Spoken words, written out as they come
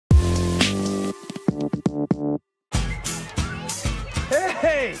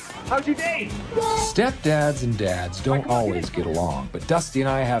How's your day? Stepdads and dads don't always get along, but Dusty and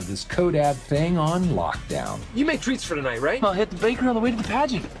I have this co-dad thing on lockdown. You make treats for tonight, right? I'll hit the bakery on the way to the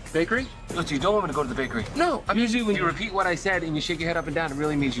pageant. Bakery? Look, you don't want me to go to the bakery. No. Usually when you repeat what I said and you shake your head up and down, it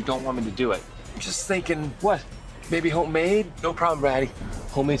really means you don't want me to do it. I'm just thinking, What? maybe homemade? No problem, Braddy.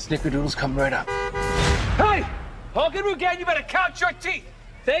 Homemade snickerdoodles coming right up. Hey! Hogan Rugan, you better count your teeth.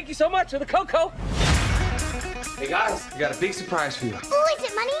 Thank you so much for the cocoa. Hey guys, we got a big surprise for you. Oh, is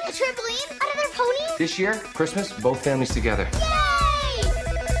it money? A trampoline? Another pony? This year, Christmas, both families together. Yay!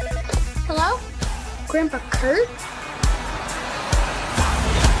 Hello? Grandpa Kurt?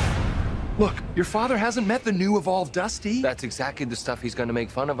 Look, your father hasn't met the new evolved Dusty. That's exactly the stuff he's gonna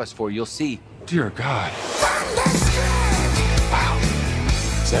make fun of us for. You'll see. Dear God. Wow.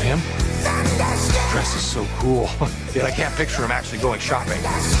 Is that him? Dress is so cool. Yet I can't picture him actually going shopping.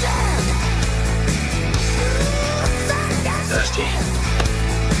 Dusty.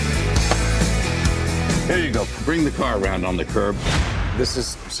 Here you go. Bring the car around on the curb. This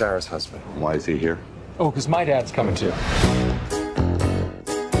is Sarah's husband. Why is he here? Oh, because my dad's coming too.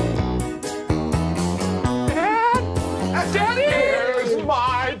 Daddy! Here's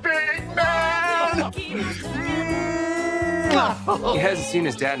my big man! He hasn't seen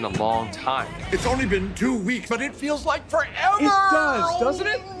his dad in a long time. It's only been 2 weeks, but it feels like forever. It does, doesn't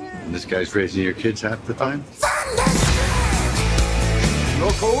it? And this guy's raising your kids half the time? Tell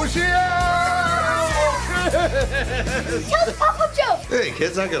the Papa joke! Hey,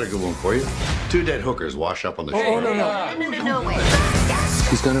 kids, I got a good one for you. 2 dead hookers wash up on the shore. No way.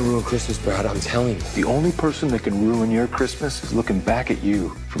 He's gonna ruin Christmas, Brad. I'm telling you. The only person that can ruin your Christmas is looking back at you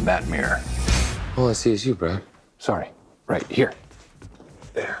from that mirror. All I see is you, Brad. Sorry. Right here.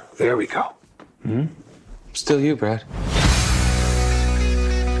 There we go. Still you, Brad.